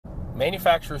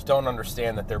manufacturers don't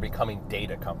understand that they're becoming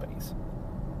data companies.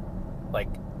 Like,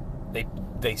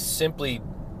 they simply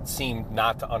seem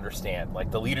not to understand.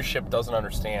 Like, the leadership doesn't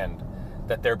understand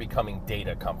that they're becoming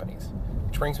data companies.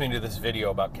 Which brings me to this video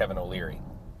about Kevin O'Leary.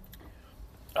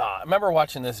 I remember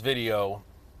watching this video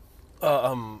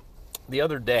the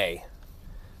other day.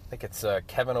 I think it's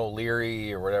Kevin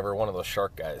O'Leary or whatever, one of those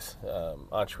shark guys,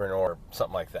 entrepreneur,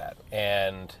 something like that.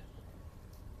 And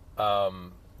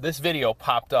this video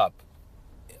popped up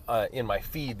in my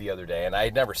feed the other day, and I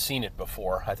had never seen it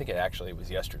before. I think it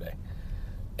was yesterday.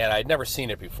 And I'd never seen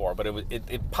it before, but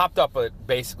it popped up at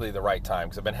basically the right time,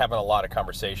 because I've been having a lot of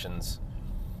conversations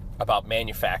about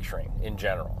manufacturing in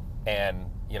general. And,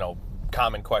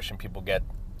 common question people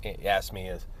ask me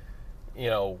is,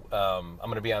 I'm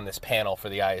going to be on this panel for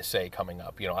the ISA coming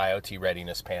up, IoT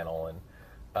readiness panel.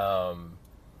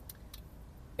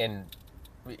 And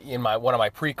in one of my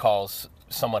pre-calls,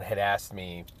 someone had asked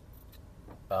me,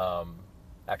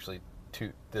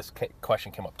 this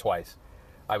question came up twice.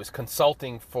 I was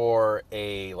consulting for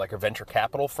a venture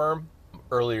capital firm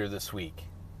earlier this week,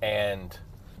 and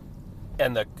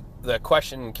the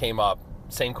question came up,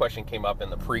 same question came up in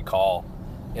the pre-call,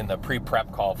 in the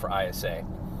pre-prep call for ISA,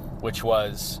 which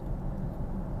was,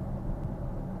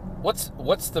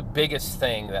 what's the biggest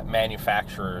thing that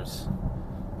manufacturers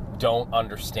don't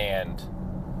understand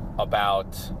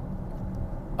about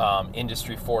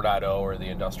Industry 4.0 or the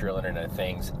Industrial Internet of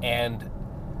Things and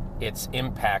its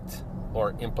impact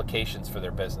or implications for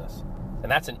their business? And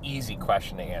that's an easy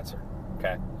question to answer,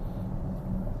 okay?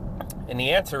 And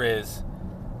the answer is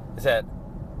that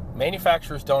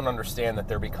manufacturers don't understand that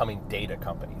they're becoming data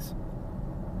companies.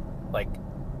 Like,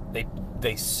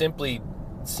 they simply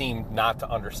seem not to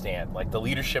understand. Like, the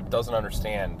leadership doesn't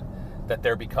understand that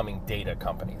they're becoming data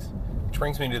companies. Which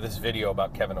brings me to this video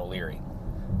about Kevin O'Leary.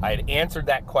 I had answered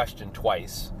that question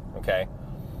twice, okay?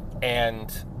 And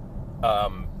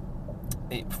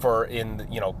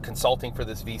consulting for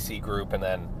this VC group, and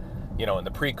then, in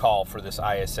the pre-call for this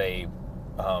ISA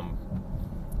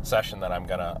session that I'm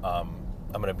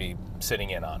gonna be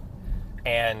sitting in on.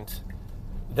 And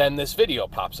then this video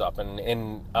pops up,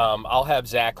 and I'll have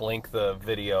Zach link the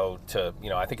video to,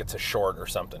 I think it's a short or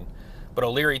something. But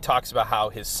O'Leary talks about how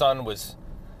his son was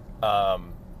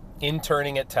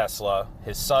interning at Tesla.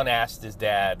 His son asked his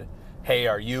dad, hey,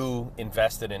 are you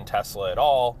invested in Tesla at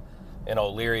all? And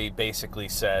O'Leary basically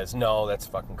says, no, that's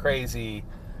fucking crazy.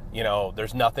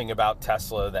 There's nothing about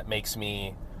Tesla that makes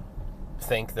me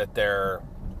think that they're,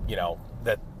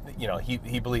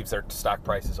 he believes their stock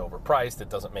price is overpriced. It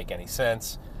doesn't make any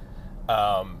sense.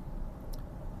 And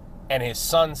his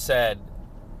son said,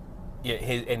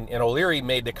 and O'Leary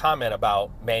made the comment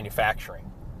about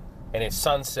manufacturing. And his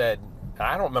son said,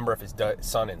 I don't remember if his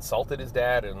son insulted his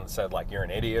dad and said, you're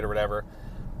an idiot or whatever.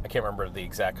 I can't remember the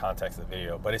exact context of the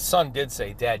video. But his son did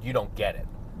say, Dad, you don't get it.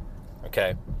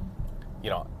 Okay?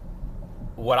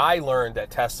 What I learned at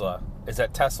Tesla is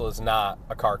that Tesla is not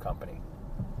a car company.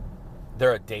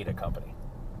 They're a data company.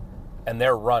 And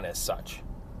they're run as such.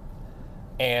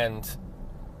 And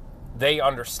they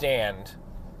understand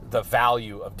the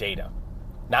value of data.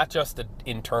 Not just the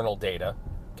internal data.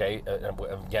 Okay,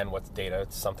 again, what's data?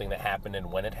 It's something that happened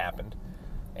and when it happened.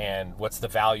 And what's the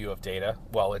value of data?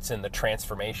 Well, it's in the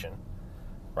transformation,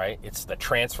 right? It's the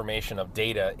transformation of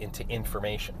data into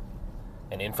information.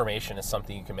 And information is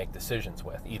something you can make decisions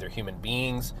with. Either human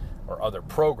beings or other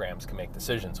programs can make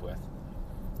decisions with,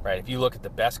 right? If you look at the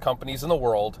best companies in the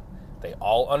world, they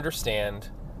all understand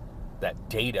that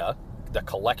data, the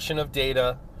collection of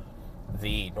data,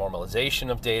 the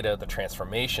normalization of data, the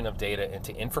transformation of data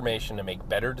into information to make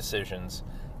better decisions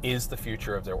is the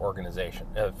future of their organization,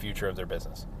 future of their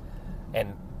business.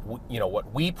 And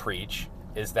what we preach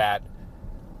is that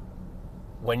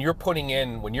when you're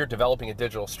developing a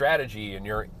digital strategy and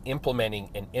you're implementing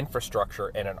an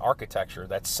infrastructure and an architecture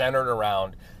that's centered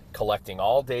around collecting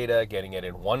all data, getting it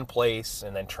in one place,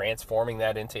 and then transforming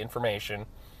that into information.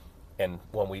 And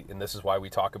this is why we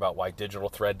talk about why digital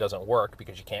thread doesn't work,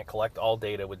 because you can't collect all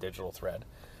data with digital thread,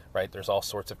 right? There's all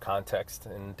sorts of context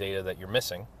and data that you're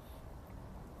missing.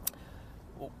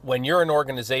 When you're an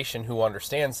organization who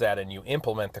understands that and you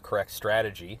implement the correct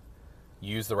strategy,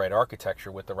 use the right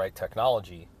architecture with the right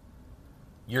technology,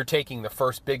 you're taking the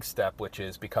first big step, which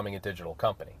is becoming a digital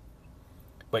company.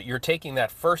 But you're taking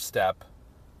that first step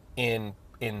in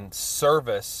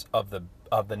service of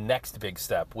the next big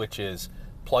step, which is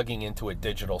plugging into a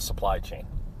digital supply chain.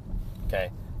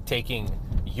 Okay, taking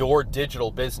your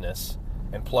digital business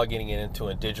and plugging it into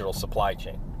a digital supply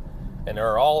chain. And there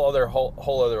are whole other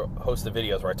host of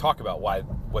videos where I talk about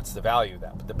what's the value of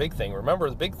that. But the big thing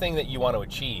that you want to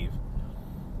achieve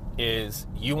is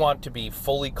you want to be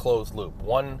fully closed loop.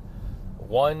 One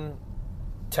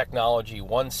technology,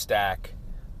 one stack,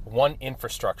 one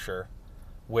infrastructure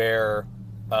where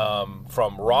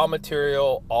from raw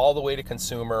material all the way to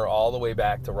consumer, all the way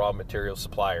back to raw material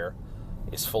supplier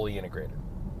is fully integrated.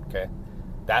 Okay?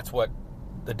 That's what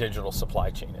the digital supply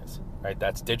chain is, right?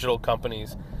 That's digital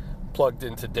companies plugged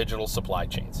into digital supply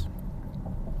chains.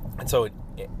 And so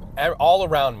all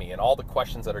around me and all the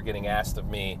questions that are getting asked of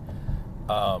me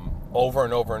over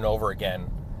and over and over again,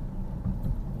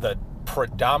 the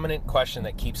predominant question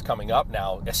that keeps coming up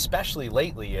now, especially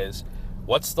lately, is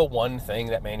what's the one thing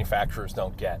that manufacturers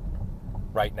don't get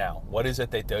right now? What is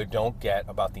it that they don't get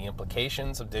about the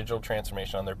implications of digital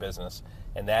transformation on their business?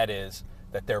 And that is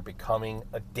that they're becoming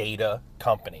a data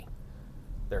company.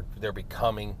 They're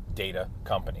becoming data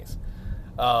companies.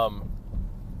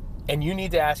 And you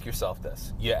need to ask yourself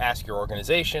this. You ask your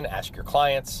organization, ask your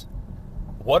clients,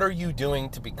 what are you doing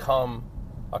to become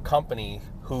a company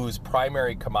whose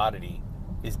primary commodity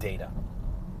is data?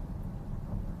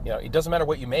 You know, it doesn't matter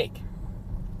what you make.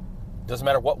 It doesn't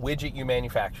matter what widget you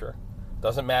manufacture. It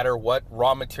doesn't matter what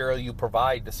raw material you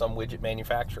provide to some widget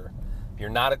manufacturer. If you're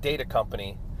not a data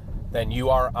company, then you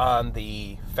are on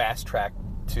the fast track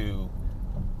to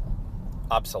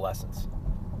obsolescence.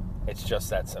 It's just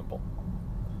that simple.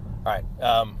 All right,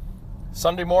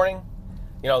 Sunday morning,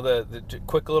 you know, the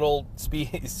quick little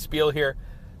spiel here.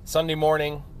 Sunday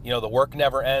morning, you know, the work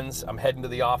never ends. I'm heading to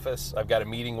the office. I've got a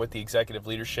meeting with the executive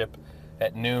leadership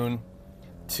at noon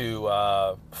to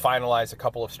finalize a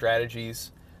couple of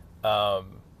strategies to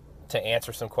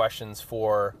answer some questions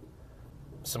for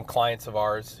some clients of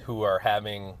ours who are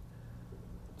having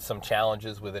some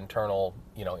challenges with internal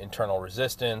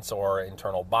resistance or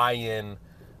internal buy-in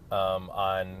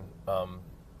on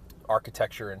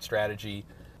architecture and strategy.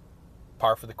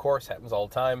 Par for the course, happens all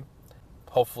the time.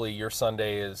 Hopefully your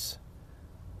Sunday is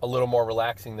a little more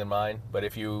relaxing than mine, but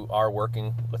if you are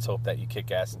working, let's hope that you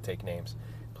kick ass and take names.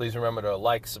 Please remember to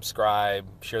like, subscribe,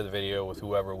 share the video with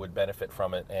whoever would benefit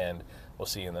from it, and we'll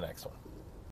see you in the next one.